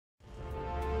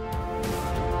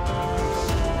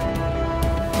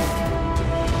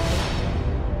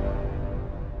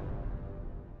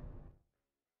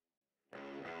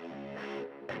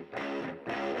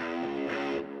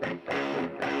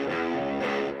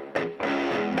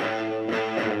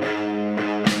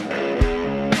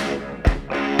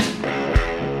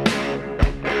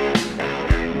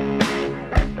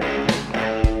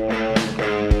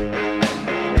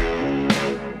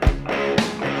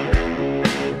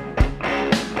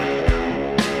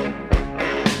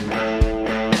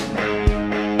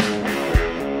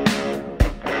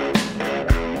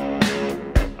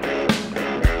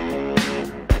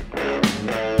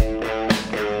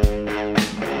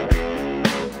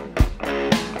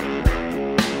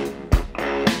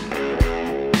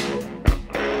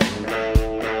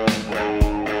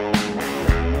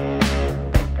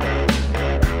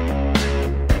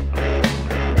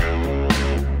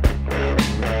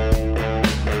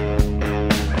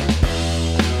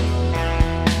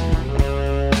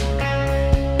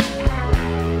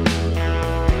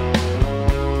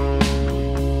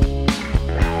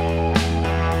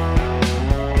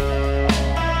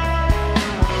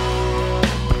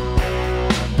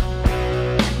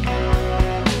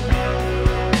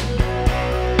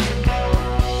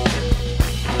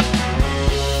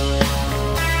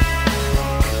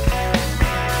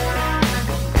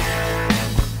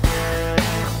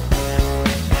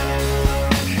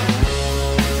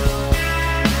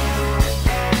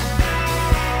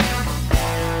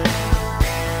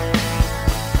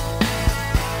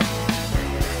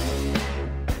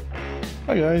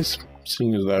guys,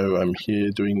 seeing as though I'm here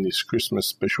doing this Christmas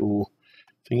special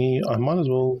thingy, I might as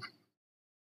well...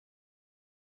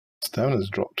 Stamina's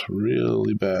dropped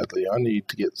really badly. I need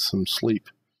to get some sleep.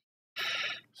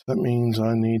 So that means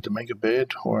I need to make a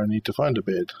bed, or I need to find a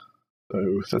bed.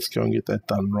 So let's go and get that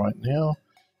done right now.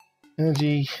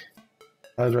 Energy,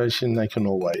 hydration, they can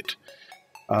all wait.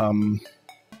 But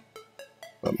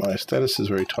my status is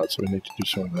very tight, so we need to do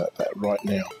something about that right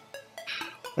now.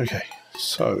 Okay,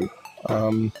 so,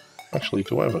 actually,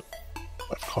 do I have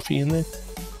coffee in there?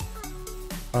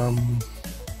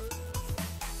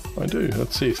 I do.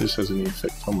 Let's see if this has any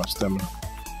effect on my stamina.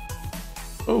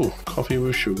 Oh, coffee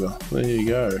with sugar. There you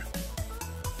go.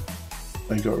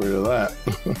 They got rid of that.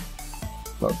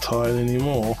 Not tired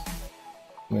anymore.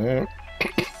 Yeah.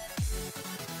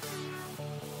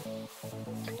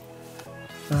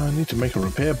 I need to make a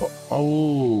repair box.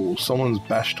 Oh, someone's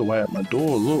bashed away at my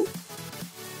door. Look.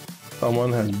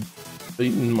 Someone has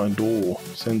beaten my door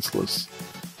senseless.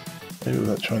 Maybe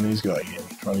that Chinese guy again,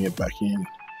 trying to get back in.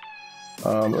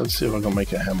 Let's see if I can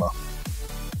make a hammer.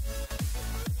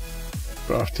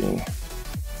 Crafting.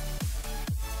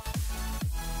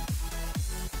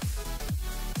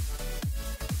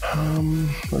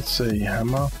 Let's see,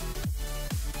 hammer.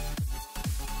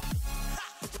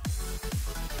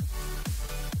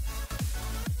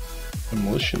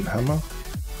 Demolition hammer.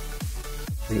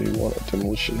 Really want a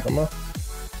demolition hammer.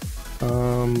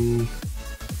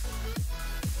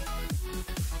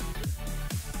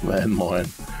 Landmine.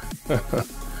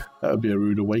 That would be a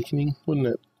rude awakening, wouldn't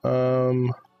it?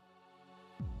 Well,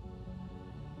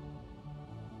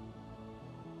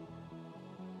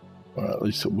 at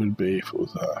least it would be if it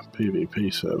was a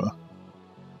PvP server.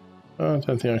 I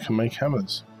don't think I can make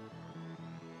hammers.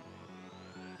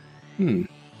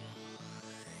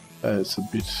 That's a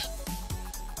bit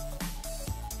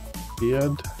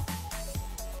weird.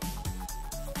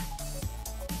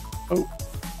 Oh,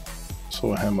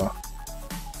 saw a hammer.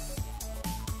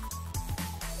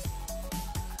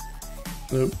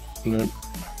 Nope, nope,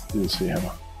 didn't see a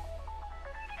hammer.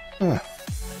 Ah,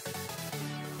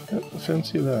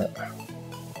 fancy that.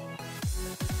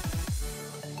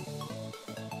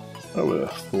 I would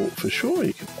have thought for sure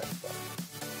you could make that.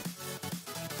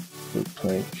 Wood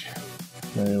plank,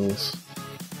 nails,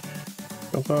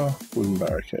 copper, wooden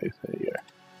barricade, there you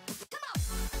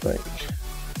go.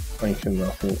 Plank and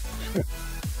nothing.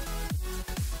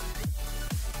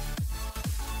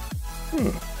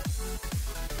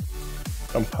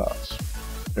 Some parts.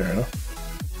 Fair enough.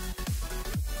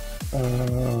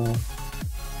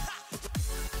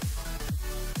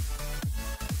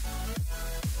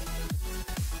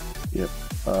 Yep.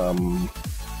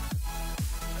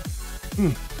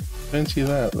 Fancy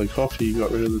that. The coffee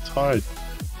got rid of the tide.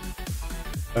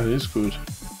 That is good.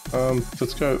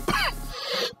 Let's go.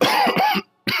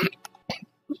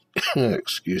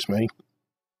 Excuse me.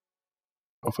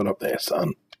 Off it up there,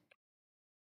 son.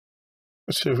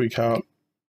 Let's see if we can't.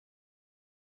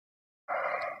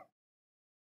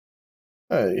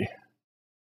 Hey.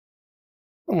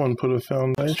 Someone put a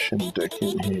foundation deck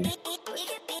in here.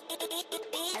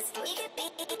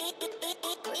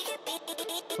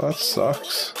 That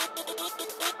sucks.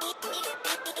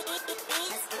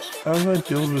 How do I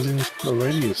build within the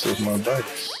radius of my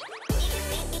base?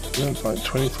 Isn't it like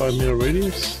 25 meter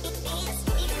radius?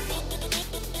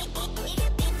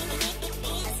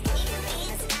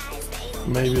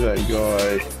 Maybe that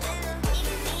guy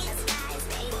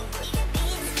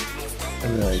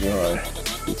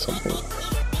did something.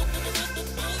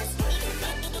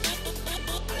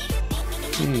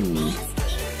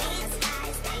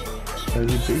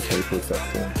 Maybe BK put that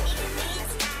there.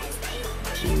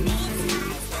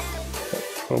 That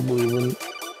probably wouldn't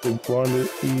have blinded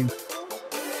Eve.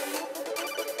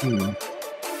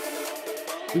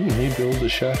 Didn't he build the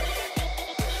shack?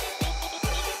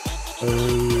 Oh.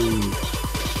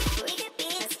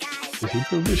 Did he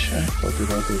build the shack? What did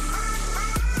I do?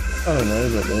 I don't know,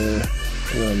 but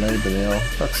they're a neighbour now.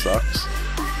 That sucks.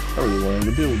 I really wanted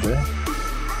to build there.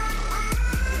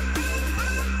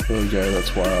 There we go,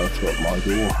 that's why I got my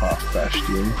door half bashed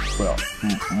in. Well,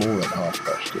 more than half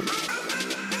bashed in.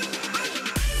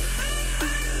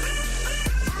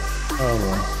 Oh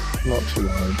well, not too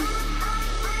long.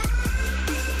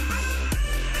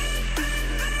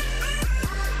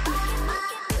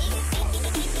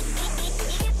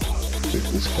 Pick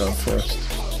this car first.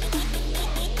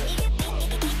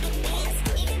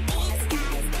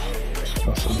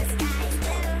 Nothing.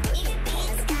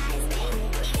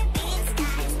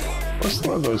 What's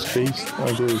one of those keys?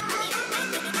 I'll do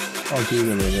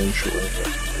them eventually, but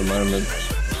at the moment,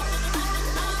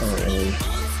 I don't really.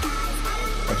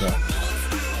 Okay.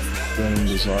 burning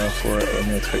desire for it. I'm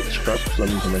going to take the scrap because I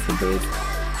need to make a bed.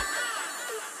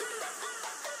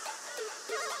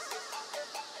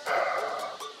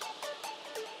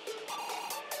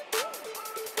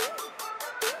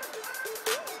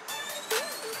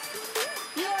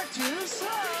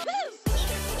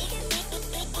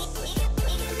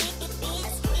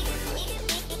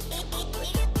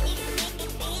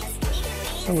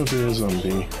 That would be a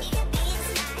zombie.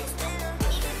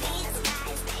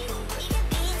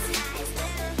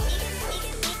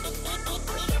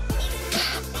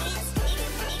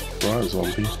 Right,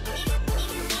 zombie.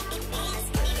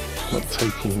 Not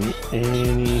taking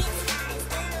any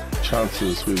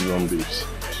chances with zombies.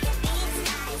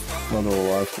 Not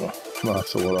all over.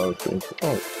 That's what I would think.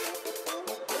 Oh,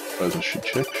 I should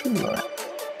check, shouldn't I?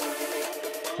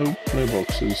 Oh, no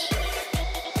boxes.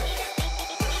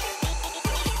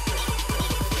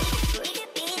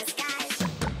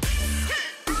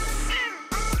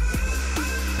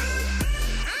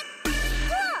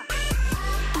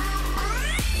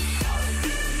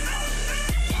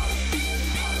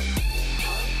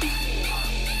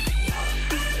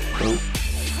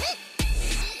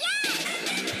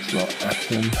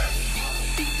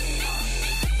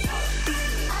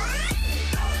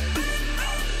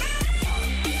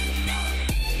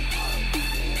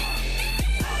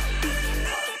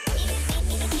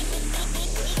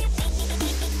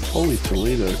 Holy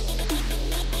Toledo.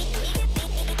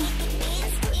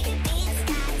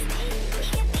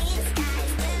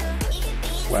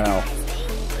 Wow.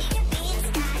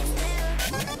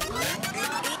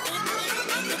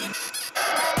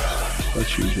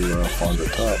 That's usually where I find the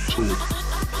top too.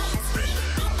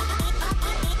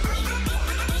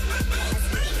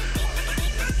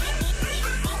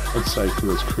 Let's say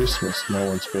because it's Christmas, no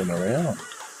one's been around.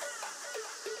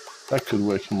 That could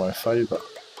work in my favour.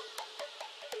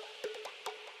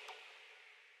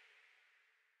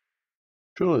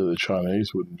 Surely the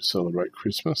Chinese wouldn't celebrate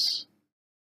Christmas.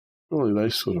 Surely they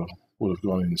sort of would have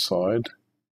gone inside.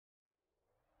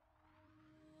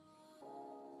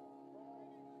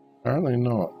 Apparently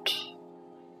not.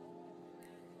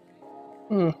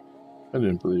 I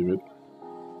didn't believe it.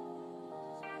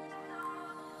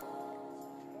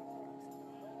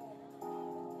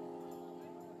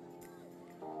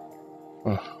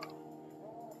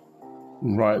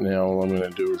 Right now all I'm going to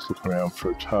do is look around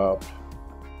for a tarp.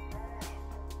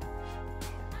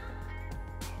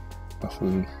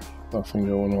 Nothing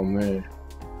going on there.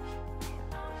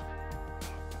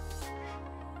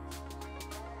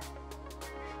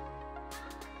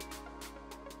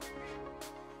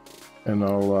 And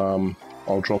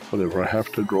I'll drop whatever I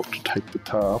have to drop to take the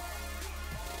tarp.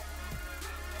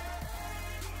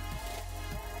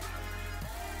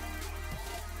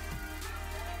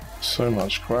 So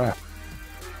much crap.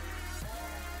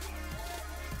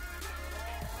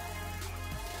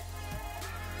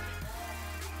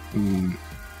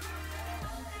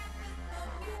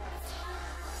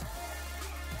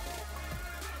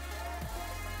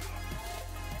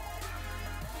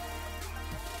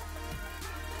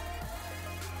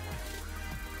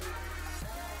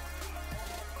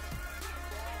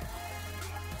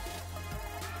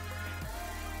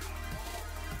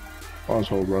 Might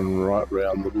as well run right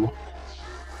round the block.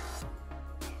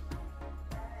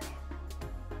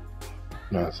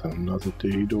 That's another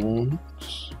D-Dawns.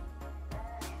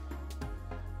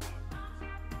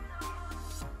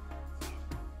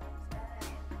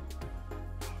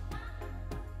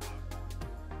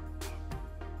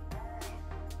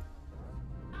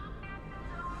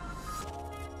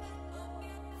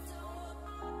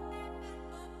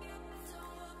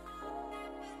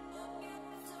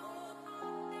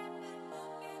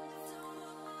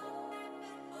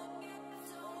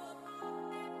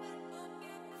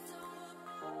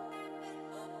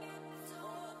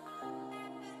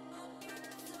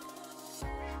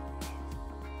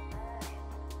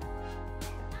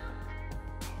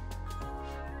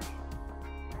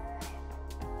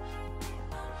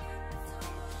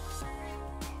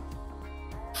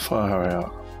 Far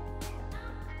out.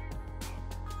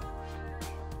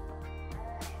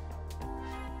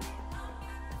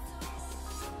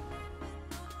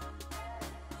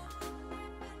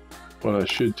 What I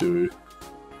should do,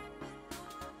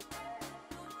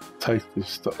 take this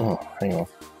stuff. Oh, hang on.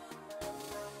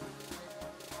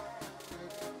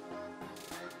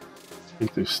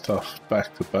 Take this stuff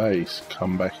back to base,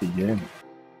 come back again.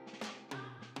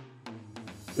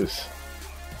 This.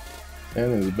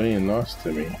 And it's being nice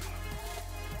to me.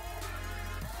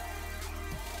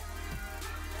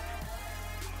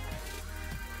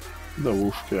 The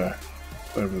wolf go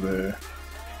over there.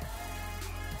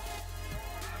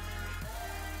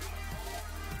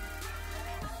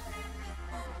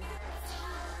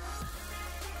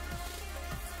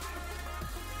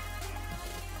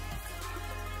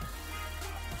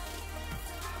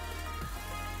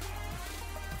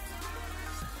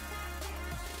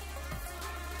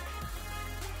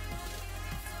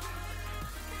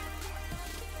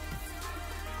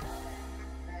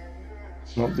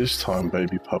 Not this time,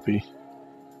 baby puppy.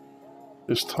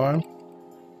 This time,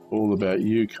 all about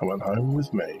you coming home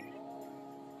with me.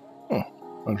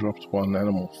 Oh, I dropped one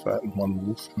animal fat and one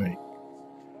wolf meat.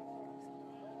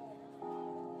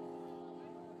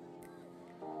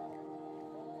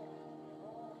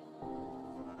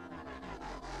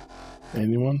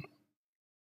 Anyone?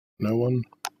 No one?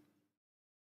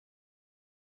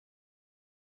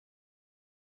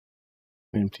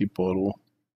 Empty bottle.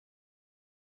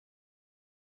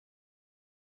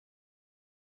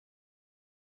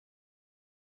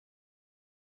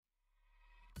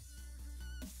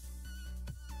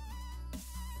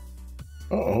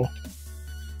 Uh-oh.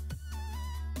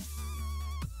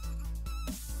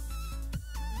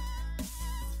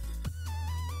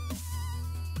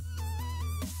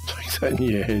 Take that in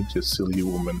your head, you silly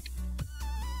woman.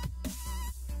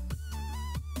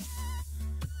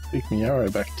 Take my arrow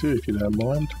back too, if you don't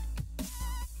mind.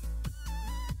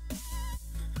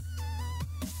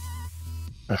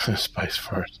 There's space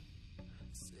for it.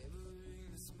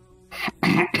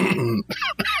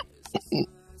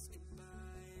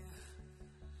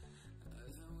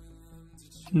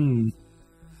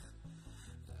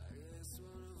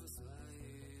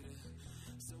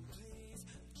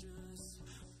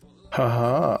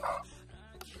 Haha.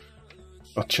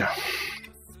 Gotcha.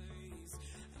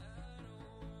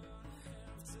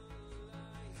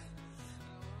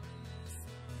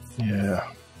 Yeah.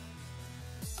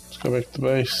 Let's go back to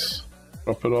base,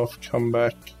 drop it off, come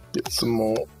back, get some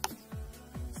more.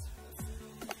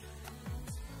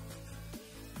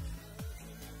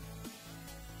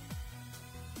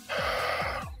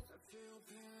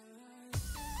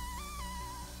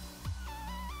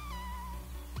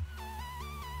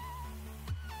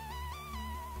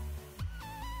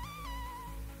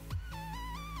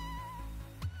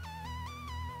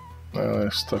 No,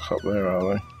 they're stuck up there,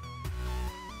 are they?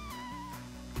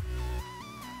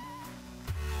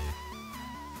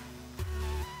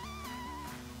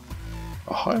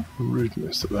 A high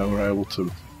rudeness that they were able to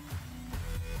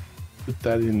put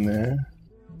that in there.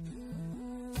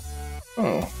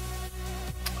 Oh.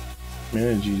 My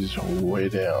energy's way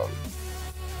down.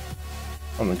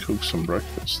 I'm gonna cook some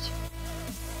breakfast.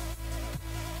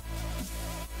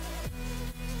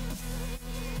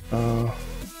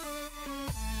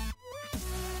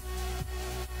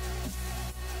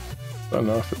 Don't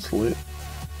know if it's lit.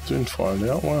 Soon find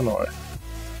out, won't I?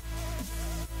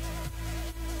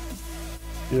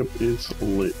 Yep, it's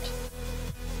lit.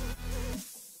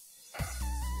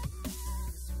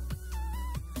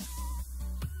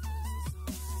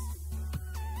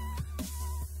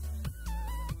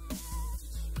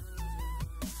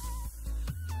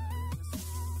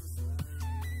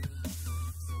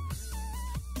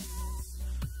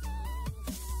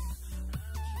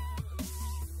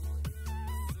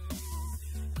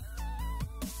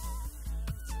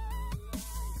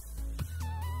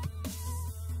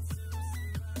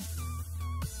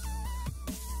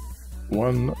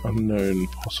 One unknown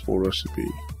possible recipe.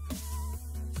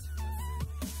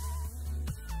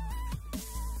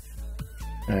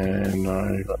 And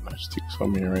I got no sticks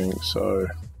on my ring, so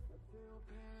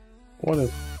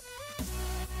whatever.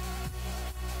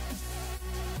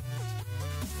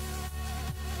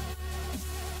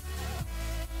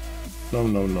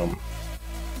 Nom nom nom.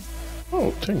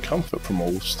 Oh, 10 comfort from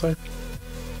all steak.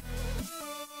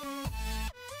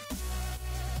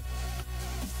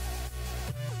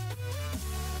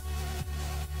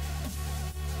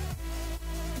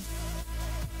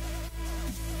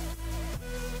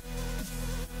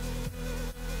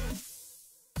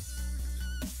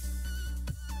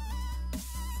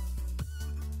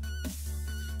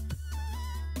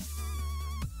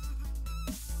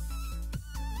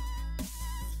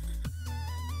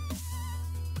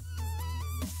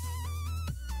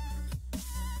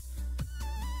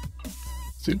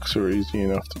 Sticks are easy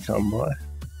enough to come by.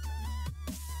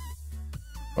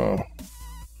 Oh.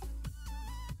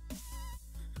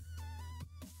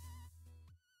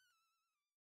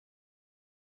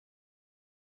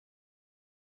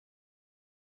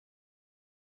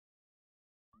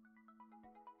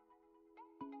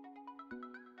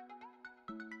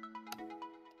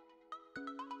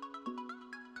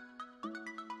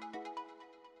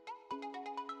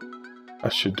 I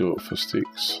should do it for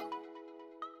sticks.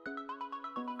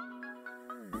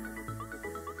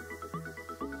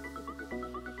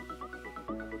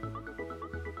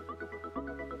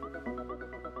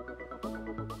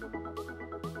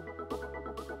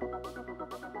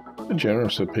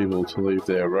 Generous of people to leave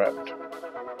their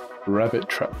rabbit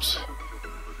traps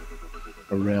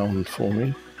around for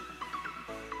me.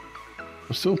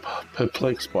 I'm still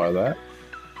perplexed by that.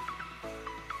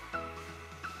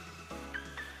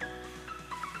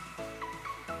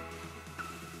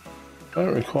 I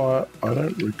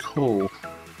don't recall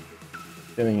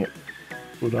getting it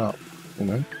put up, you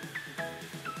know.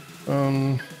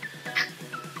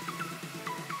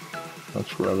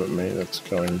 That's rabbit meat, that's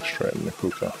going straight in the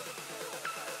cooker.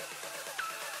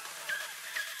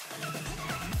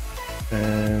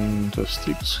 And the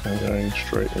sticks are going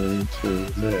straight into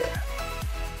there.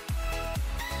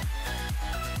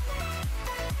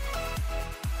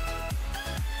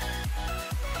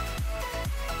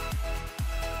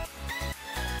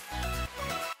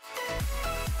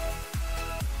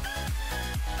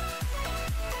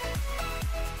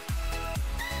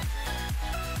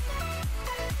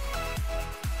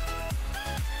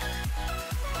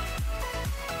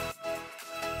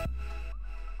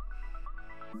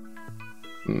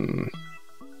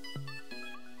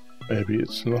 Maybe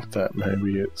it's not that,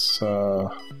 maybe it's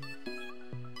something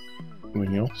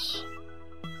else.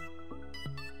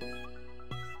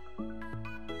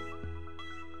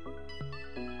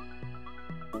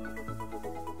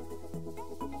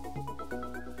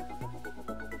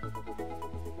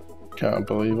 Can't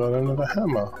believe I don't have a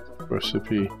hammer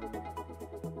recipe.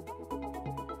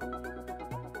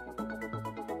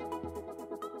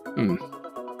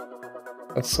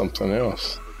 That's something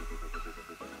else.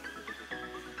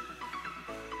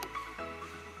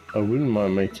 I wouldn't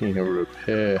mind making a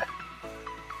repair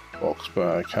box,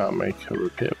 but I can't make a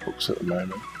repair box at the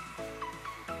moment.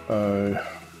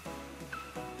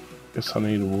 Guess I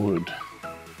need wood.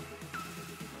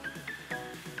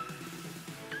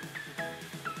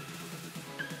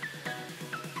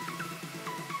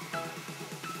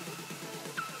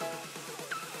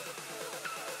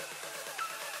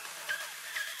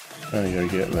 I'm gonna go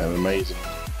get that amazing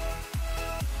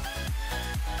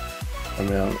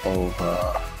amount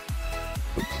of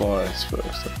supplies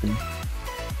first, I think.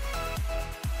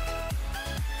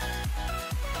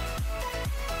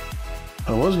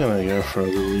 I was going to go for a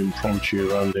little impromptu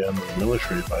run down to the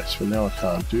military base, but now I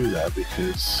can't do that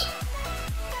because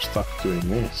I'm stuck doing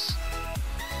this.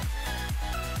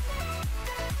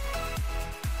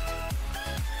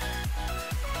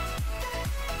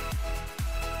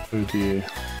 Oh dear.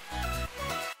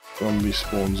 Zombie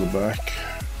spawns are back.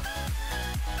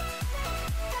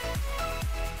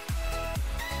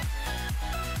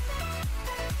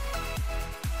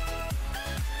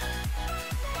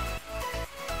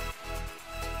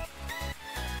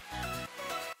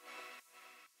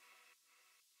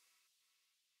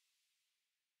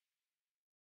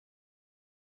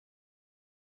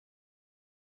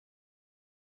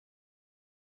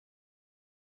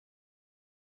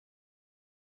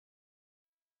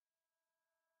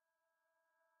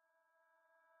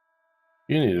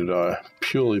 You need to die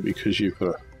purely because you've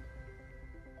got a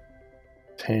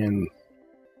tan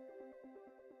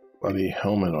bloody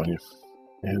helmet on your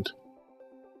head.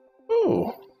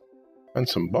 Oh, and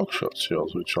some buckshot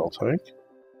shells, which I'll take.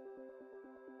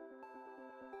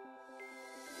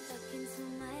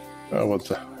 Oh, what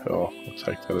the hell? I'll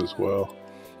take that as well.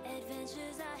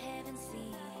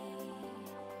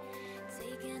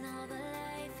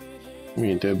 Give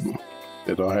me a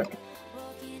dead-eye.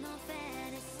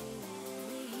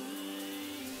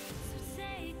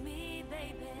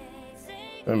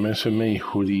 Don't mess with me,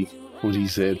 Hoodie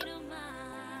Z.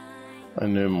 I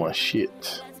know my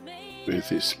shit with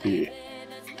this spear.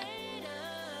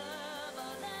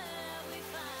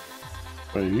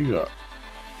 What have you got?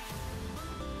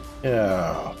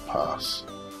 Yeah, pass.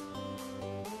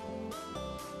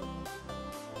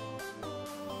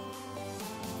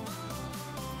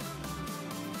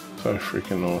 So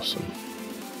freaking awesome.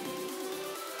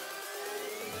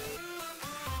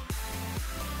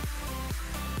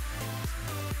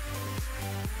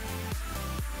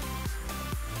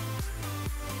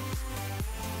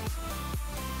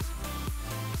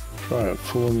 Try it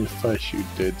full on your face, you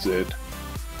dead Zed.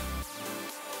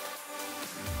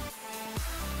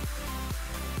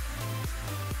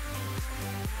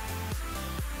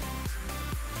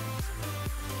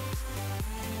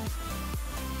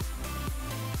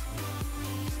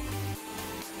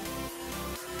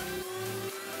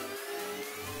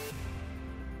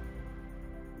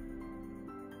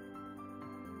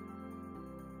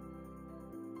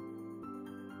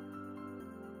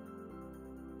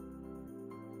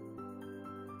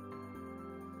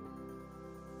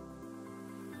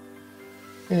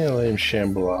 Yeah, let him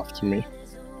shamble after me.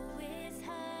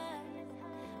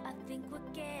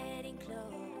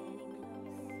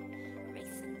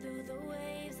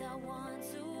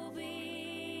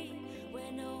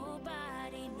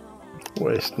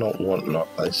 Waste not, want not,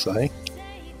 they say.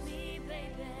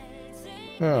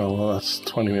 Oh, well, that's a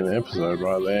 20-minute episode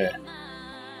right there.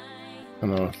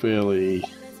 And I'm fairly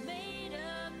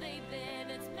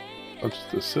What's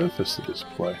the surface of this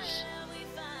place?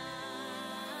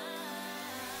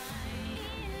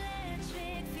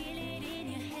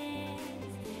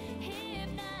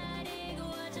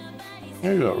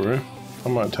 Yeah, got room. I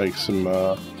might take some,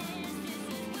 we'll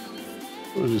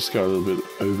just go a little bit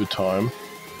over time.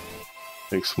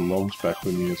 Take some logs back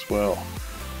with me as well.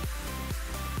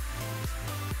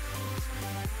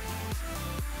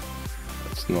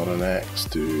 That's not an axe,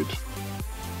 dude.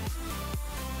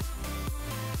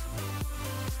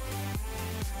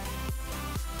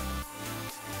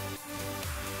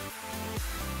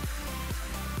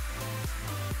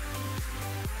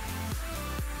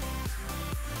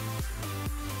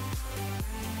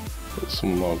 Got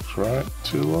some logs, right?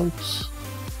 2 logs.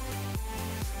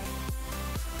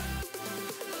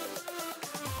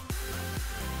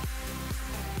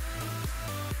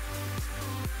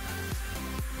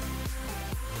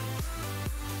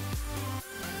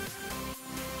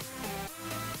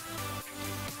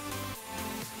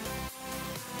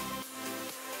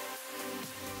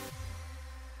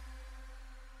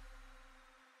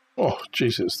 Oh,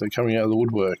 Jesus, they're coming out of the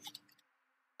woodwork.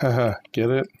 Haha,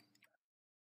 get it?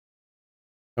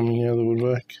 Coming out of the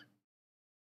woodwork.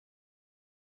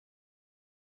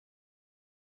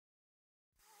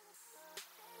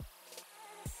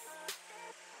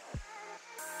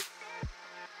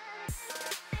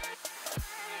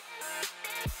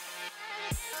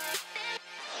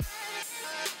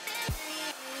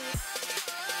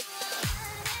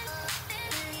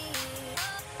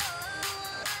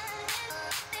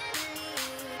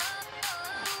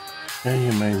 Yeah,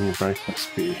 you made me break my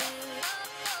spear.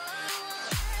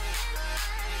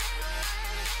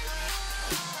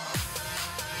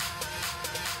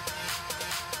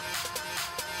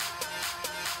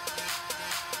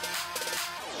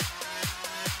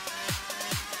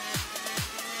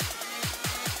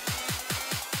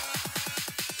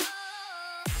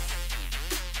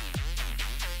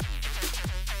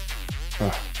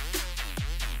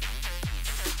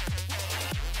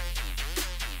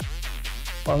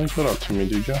 Finally got up to me,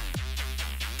 did ya?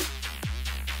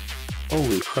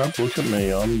 Holy crap, look at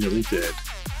me, I'm nearly dead.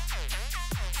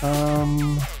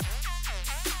 Well,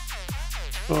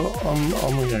 I'm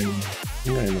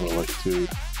going to like to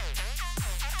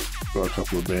throw a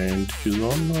couple of bandages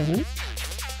on, I think.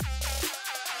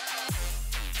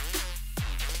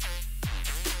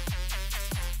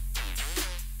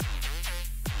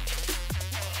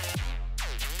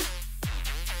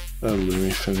 That'll do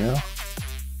me for now.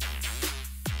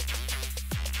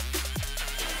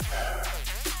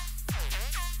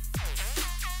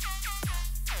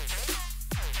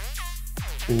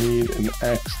 You need an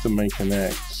axe to make an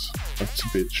axe. That's a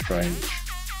bit strange.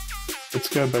 Let's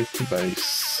go back to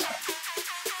base.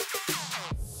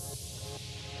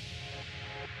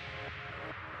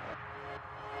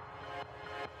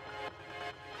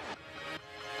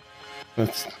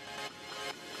 That's...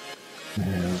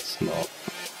 yeah, it's not.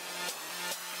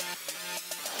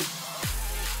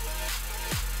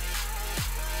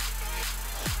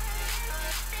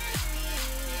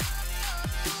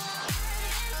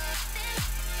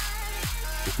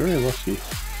 Very lucky.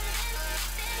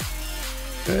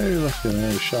 Very lucky I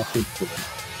had a sharp wood for them.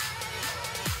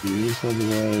 Use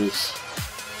otherwise.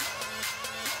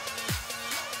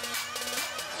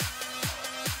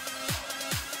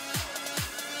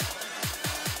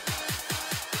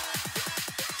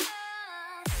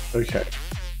 Okay,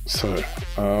 so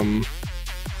let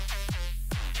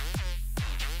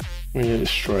me get it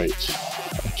straight.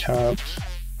 I can't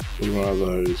do one of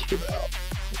those without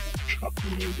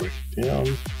chopping break it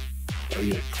down. I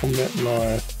get a combat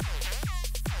knife,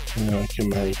 and I can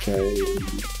make a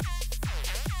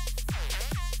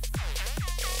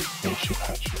ancient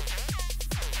hatchet.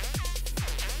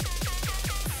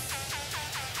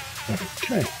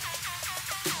 Okay.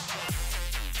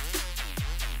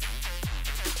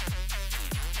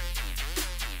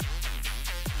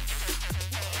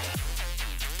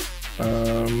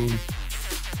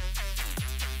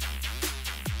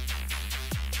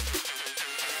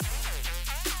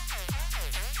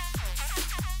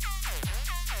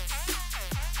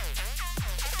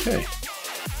 Okay.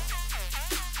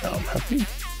 Now I'm happy.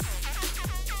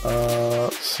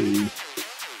 Let's see.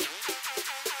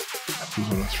 I'm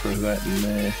gonna throw that in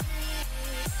there.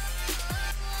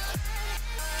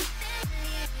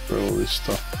 Throw all this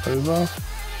stuff over.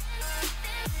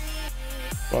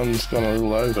 One's gone a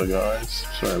little over, guys.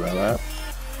 Sorry about that.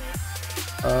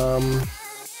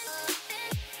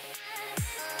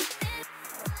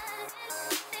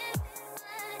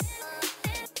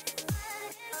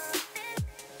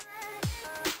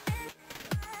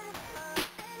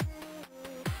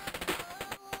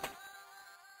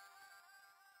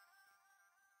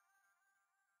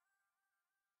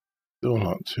 still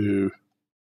not too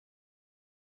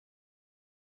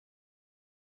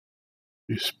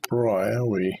spry, are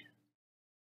we?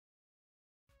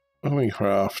 What can we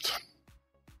craft?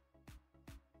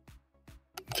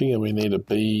 I think we need a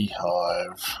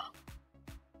beehive.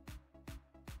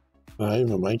 Do I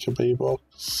even make a bee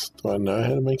box? Do I know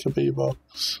how to make a bee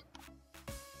box?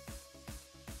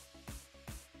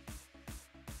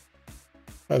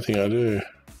 I think I do.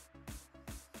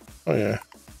 Oh yeah.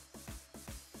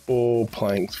 4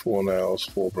 planks, 4 nails,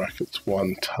 4 brackets,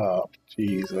 1 tarp.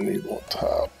 Jeez, I need more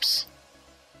tarps.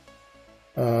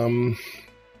 Well,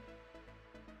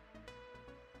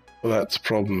 that's a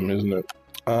problem, isn't it?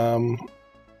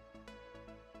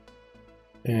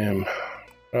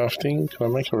 Crafting. Can I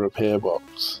make a repair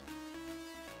box?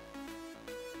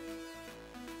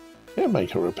 Yeah,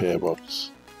 make a repair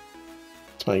box.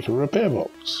 Let's make a repair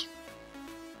box.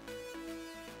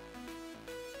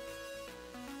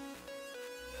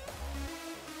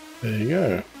 There you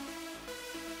go.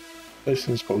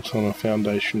 Placing this box on a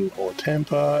foundation or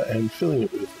tamper and filling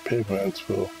it with repair components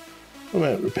will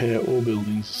repair all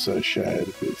buildings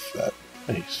associated with that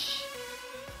place.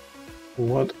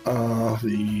 What are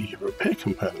the repair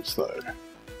components though?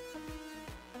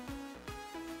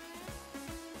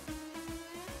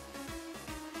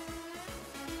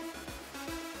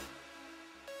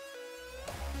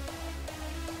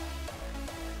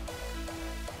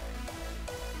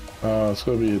 Oh, it's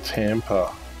got to be a tamper.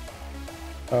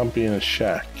 Can't be in a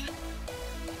shack.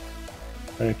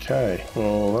 Okay,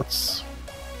 well that's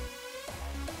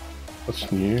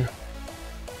new.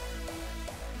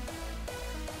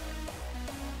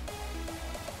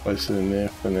 Place it in there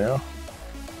for now.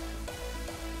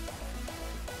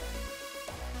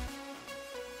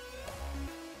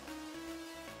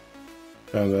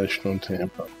 Foundational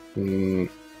tamper.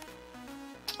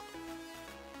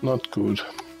 Not good.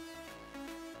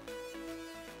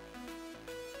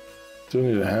 Still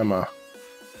need a hammer.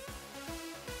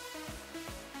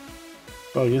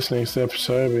 Well, I guess next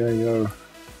episode we're gonna go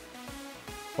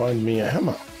find me a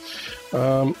hammer.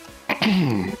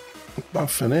 But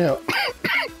for now,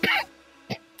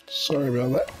 sorry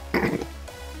about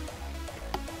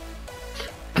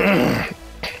that.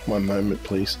 One moment,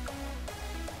 please.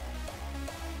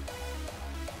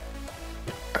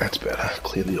 That's better.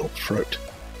 Clear the old throat.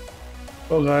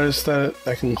 Well, guys, that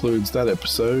concludes that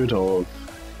episode of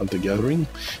The Gathering.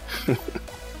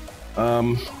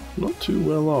 Not too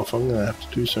well off. I'm gonna have to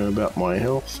do something about my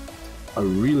health. I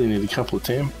really need a couple of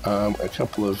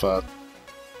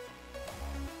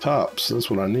tarps. That's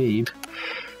what I need.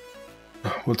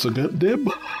 What's a good Deb?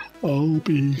 I'll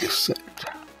be set.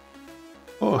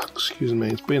 Oh, excuse me.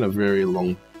 It's been a very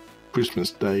long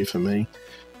Christmas day for me.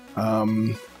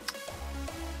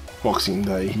 Boxing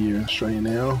Day here in Australia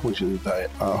now, which is the day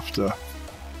after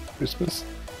Christmas.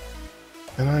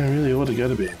 And I really ought to go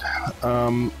to bed,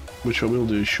 which I will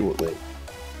do shortly.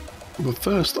 But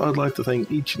first, I'd like to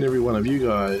thank each and every one of you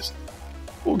guys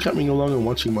for coming along and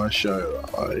watching my show.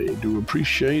 I do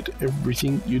appreciate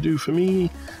everything you do for me,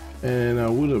 and I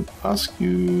would ask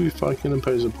you if I can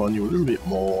impose upon you a little bit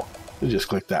more than just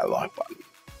click that like button.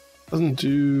 Doesn't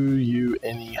do you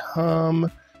any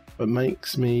harm, but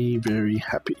makes me very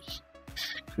happy.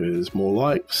 Because more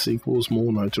likes equals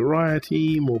more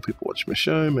notoriety, more people watch my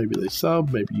show, maybe they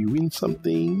sub, maybe you win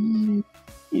something.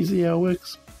 Easy how it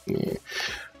works. Yeah.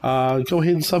 Go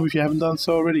ahead and sub if you haven't done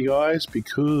so already, guys,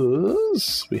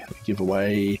 because we have a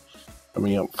giveaway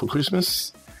coming up for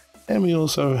Christmas, and we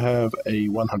also have a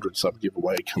 100 sub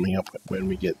giveaway coming up when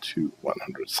we get to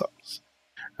 100 subs.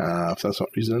 If that's not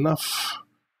reason enough,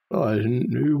 well, I didn't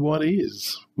know what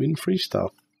is. Win free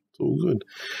stuff. It's all good.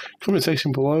 Comment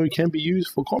section below can be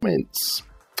used for comments.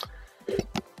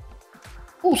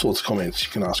 All sorts of comments.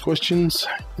 You can ask questions,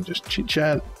 you can just chit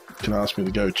chat. You can ask me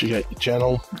to go check out your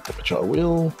channel, which I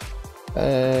will.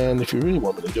 And if you really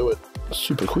want me to do it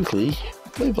super quickly,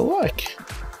 leave a like.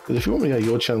 But if you want me to go to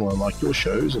your channel and like your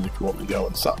shows, and if you want me to go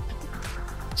and sub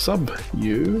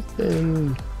you,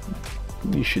 then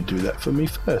you should do that for me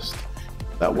first.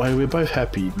 That way we're both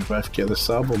happy, we both get a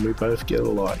sub and we both get a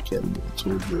like, and it's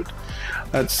all good.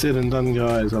 That's said and done,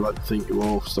 guys. I'd like to thank you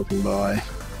all for stopping by.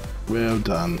 Well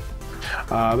done.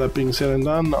 That being said and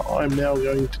done, I'm now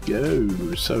going to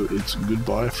go. So it's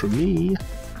goodbye from me.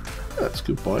 That's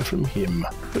goodbye from him.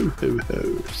 Ho ho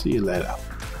ho. See you later.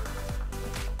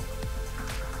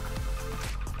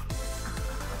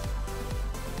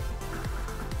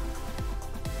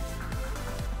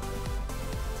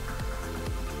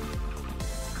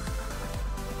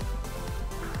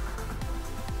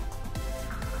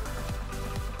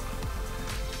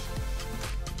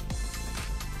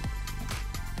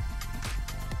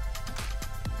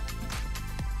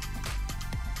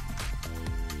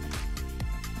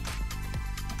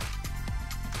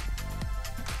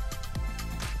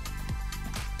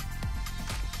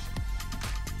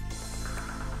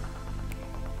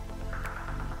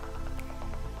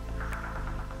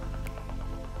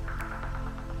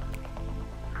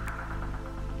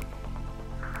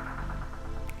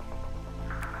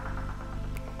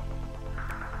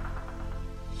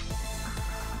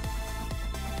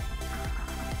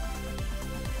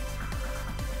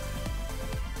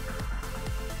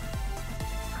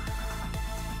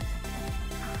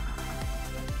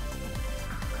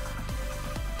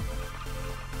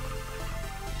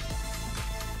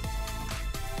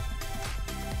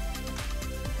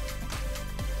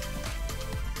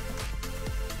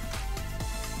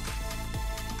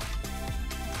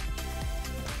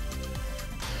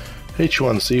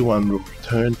 H1Z1 will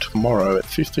return tomorrow at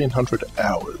 1500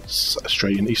 hours,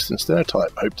 Australian Eastern Standard Time.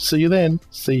 Hope to see you then.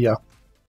 See ya.